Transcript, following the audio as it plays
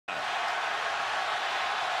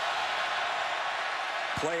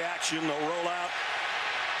Play action, no rollout.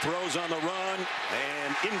 Throws on the run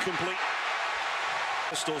and incomplete.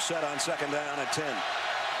 Still set on second down at 10.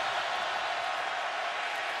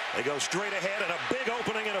 They go straight ahead and a big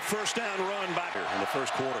opening and a first down run back in the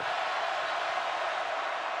first quarter.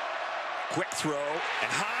 Quick throw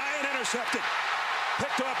and high and intercepted.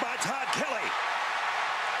 Picked up by Todd Kelly.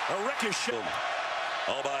 A ricochet.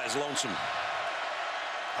 All by his lonesome.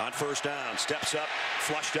 On first down, steps up,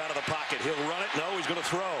 flushed out of the pocket. He'll run it. No, he's going to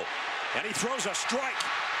throw. And he throws a strike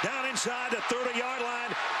down inside the 30-yard line.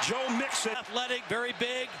 Joe Mixon. Athletic, very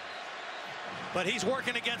big. But he's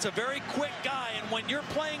working against a very quick guy. And when you're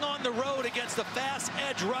playing on the road against a fast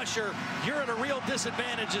edge rusher, you're at a real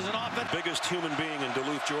disadvantage as an offense. Biggest human being in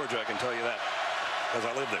Duluth, Georgia, I can tell you that, because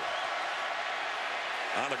I live there.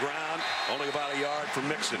 On the ground, only about a yard from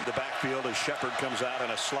Mixon. The backfield as Shepard comes out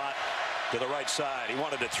in a slot to the right side. He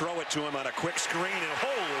wanted to throw it to him on a quick screen, and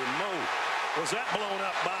holy mo, was that blown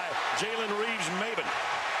up by Jalen Reeves-Maybin.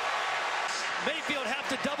 Mayfield have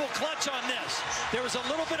to double clutch on this. There was a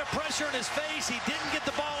little bit of pressure in his face. He didn't get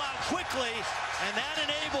the ball out quickly, and that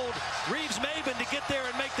enabled Reeves-Maybin to get there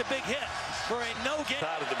and make the big hit for a no gain.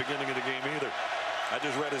 Not at the beginning of the game either. I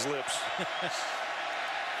just read his lips.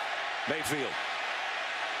 Mayfield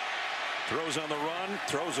throws on the run,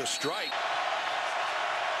 throws a strike.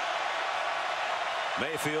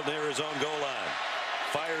 Mayfield near his own goal line.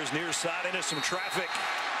 Fires near side into some traffic,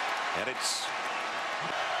 and it's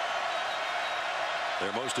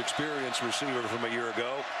their most experienced receiver from a year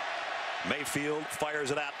ago. Mayfield fires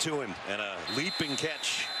it out to him, and a leaping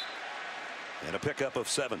catch and a pickup of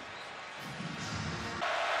 7.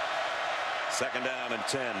 Second down and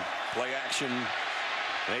 10. Play action.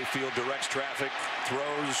 Mayfield directs traffic,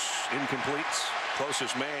 throws, incompletes.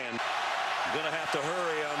 Closest man gonna have to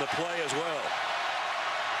hurry on the play as well.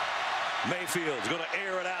 Mayfield's gonna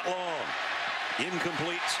air it out long.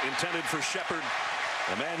 Incomplete, intended for Shepard.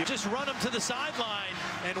 Just run him to the sideline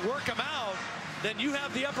and work him out, then you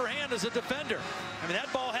have the upper hand as a defender. I mean,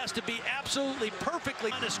 that ball has to be absolutely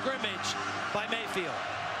perfectly on a scrimmage by Mayfield.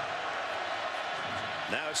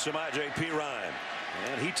 Now it's Samaje Perine,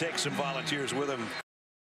 and he takes some volunteers with him.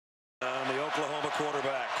 The Oklahoma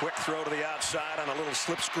quarterback, quick throw to the outside on a little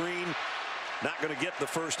slip screen. Not going to get the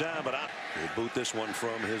first down, but he'll boot this one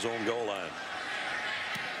from his own goal line.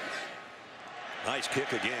 Nice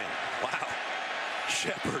kick again. Wow.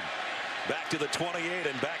 Shepard back to the 28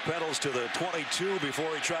 and backpedals to the 22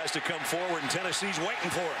 before he tries to come forward, and Tennessee's waiting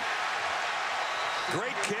for him.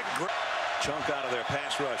 Great kick. Chunk out of their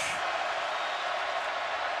pass rush.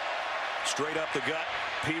 Straight up the gut.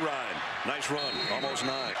 Perine. Nice run. Almost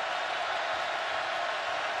 9.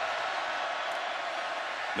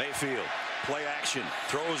 Mayfield. Play action.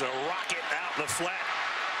 Throws a rocket out in the flat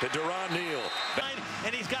to Deron Neal.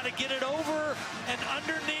 And he's got to get it over and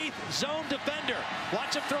underneath zone defender.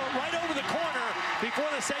 Watch him throw it right over the corner before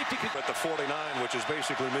the safety can. At the 49, which is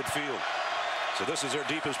basically midfield. So this is their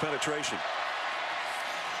deepest penetration.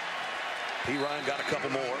 Perine got a couple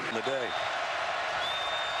more in the day.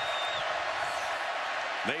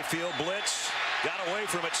 Mayfield blitz. Got away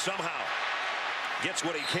from it somehow. Gets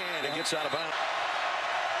what he can and gets out of bounds.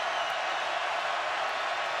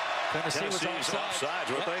 Tennessee's offsides,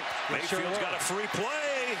 weren't they? Mayfield's got a free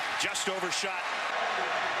play. Just overshot.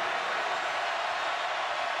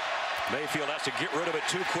 Mayfield has to get rid of it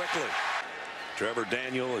too quickly. Trevor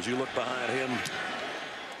Daniel, as you look behind him.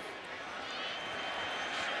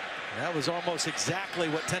 That was almost exactly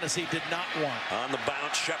what Tennessee did not want. On the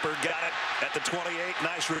bounce, Shepard got it at the 28.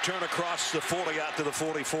 Nice return across the 40 out to the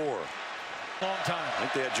 44. Long time. I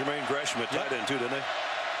think they had Jermaine Gresham at tight end too, didn't they?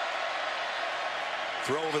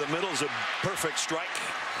 Throw over the middle is a perfect strike,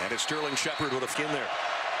 and it's Sterling Shepard with a skin there.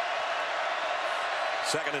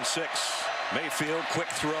 2nd and 6. Mayfield, quick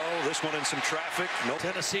throw. This one in some traffic. Nope.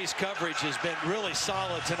 Tennessee's coverage has been really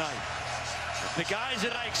solid tonight. The guys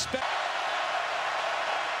that I expect.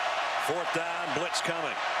 4th down, blitz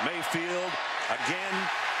coming. Mayfield again,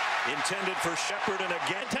 intended for Shepard, and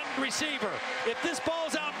again. Intended receiver. If this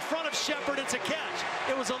ball's out in front of Shepard, it's a catch.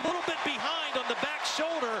 It was a little bit behind on the back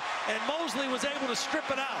shoulder, and Mosley was able to strip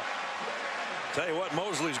it out. Tell you what,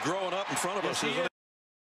 Mosley's growing up in front of us. 9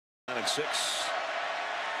 and 6.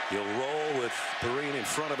 He'll roll with Perine in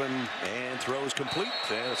front of him and throws complete.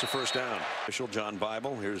 And it's a first down. Official John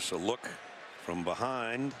Bible. Here's a look from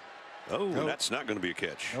behind. Oh, nope. That's not going to be a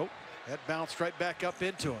catch. Nope. That bounced right back up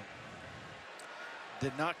into him.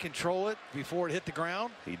 Did not control it before it hit the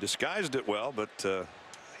ground. He disguised it well, but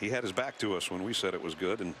he had his back to us when we said it was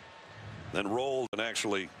good, and then rolled and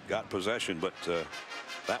actually got possession, but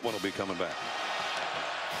that one will be coming back.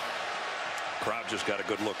 Crowd just got a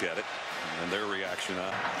good look at it, and their reaction.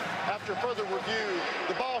 After further review,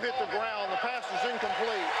 the ball hit the ground. The pass was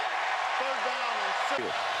incomplete. Third down and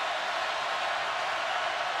 6.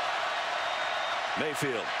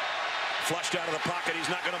 Mayfield flushed out of the pocket. He's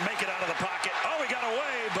not going to make it out of the pocket. Oh, he got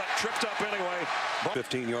away, but tripped up anyway.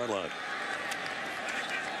 15-yard line.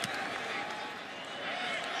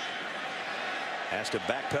 Has to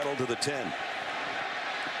backpedal to the 10.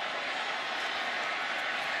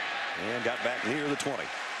 And got back near the 20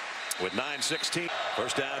 with 9:16.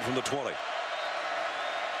 First down from the 20.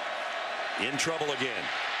 In trouble again.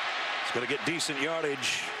 It's going to get decent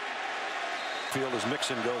yardage. Field as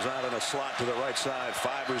Mixon goes out in a slot to the right side.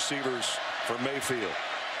 5 receivers for Mayfield.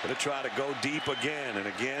 Going to try to go deep again and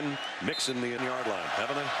again. Mixon the yard line,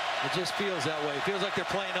 haven't they? It just feels that way. It feels like they're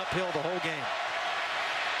playing uphill the whole game.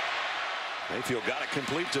 Mayfield got it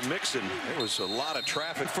complete to Mixon. There was a lot of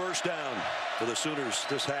traffic. First down for the Sooners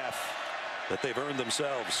this half that they've earned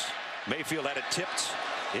themselves. Mayfield had it tipped,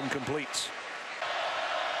 incomplete.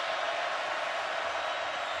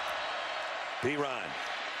 P. Ryan,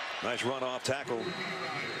 nice run off tackle.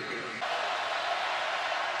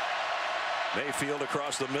 Mayfield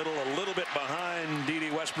across the middle, a little bit behind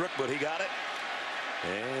D.D. Westbrook, but he got it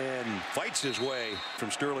and fights his way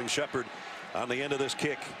from Sterling Shepard on the end of this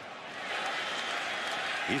kick.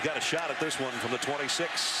 He's got a shot at this one from the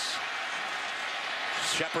 26.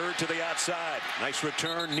 Shepard to the outside. Nice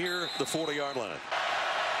return near the 40-yard line.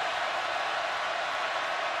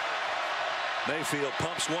 Mayfield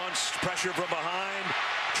pumps once, pressure from behind,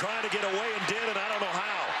 trying to get away and did, and I don't know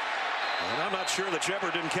how. And I'm not sure that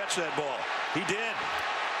Shepard didn't catch that ball. He did.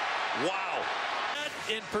 Wow.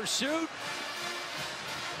 In pursuit.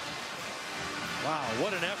 Wow,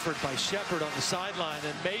 what an effort by Shepard on the sideline,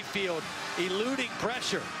 and Mayfield eluding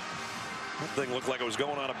pressure. That thing looked like it was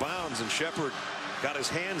going out of bounds, and Shepard got his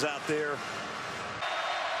hands out there.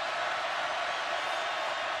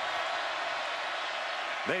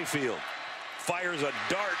 Mayfield fires a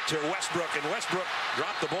dart to Westbrook, and Westbrook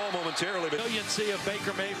dropped the ball momentarily. But Brilliancy of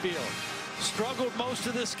Baker Mayfield. Struggled most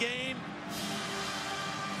of this game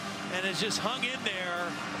and has just hung in there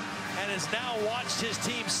and has now watched his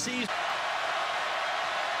team seize.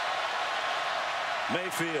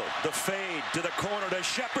 Mayfield, the fade to the corner to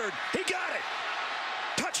Shepard. He got it.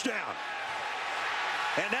 Touchdown.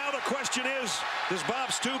 And now the question is, does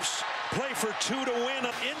Bob Stoops play for 2 to win?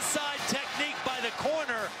 Inside technique by the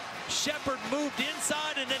corner. Shepard moved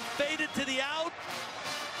inside and then faded to the out.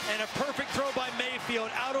 And a perfect throw by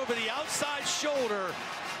Mayfield out over the outside shoulder.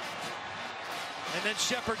 And then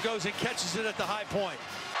Shepard goes and catches it at the high point.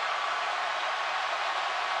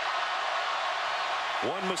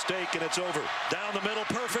 One mistake and it's over. Down the middle,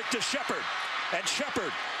 perfect to Shepard. And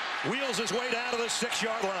Shepard wheels his way down to the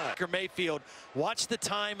 6-yard line. Mayfield, watch the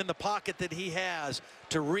time in the pocket that he has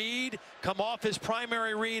to read, come off his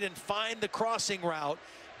primary read, and find the crossing route.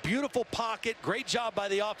 Beautiful pocket. Great job by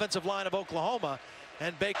the offensive line of Oklahoma.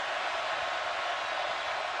 And Baker.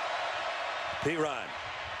 P. Ryan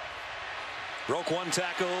broke one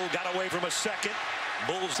tackle, got away from a second.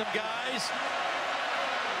 Bulls. Some guys.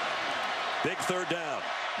 Big third down.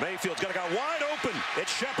 Mayfield's got a guy wide open.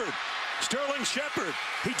 It's Shepard. Sterling Shepard.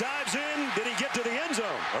 He dives in. Did he get to the end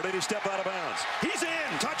zone? Or did he step out of bounds? He's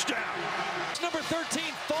in. Touchdown. Number 13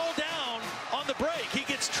 fall down on the break. He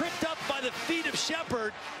gets tripped up by the feet of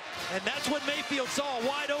Shepard. And that's when Mayfield saw a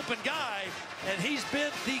wide open guy. And he's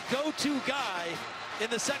been the go-to guy in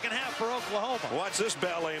the second half for Oklahoma. Watch this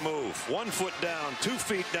ballet move. 1 foot down, 2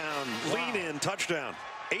 feet down, lean in, touchdown.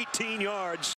 18 yards.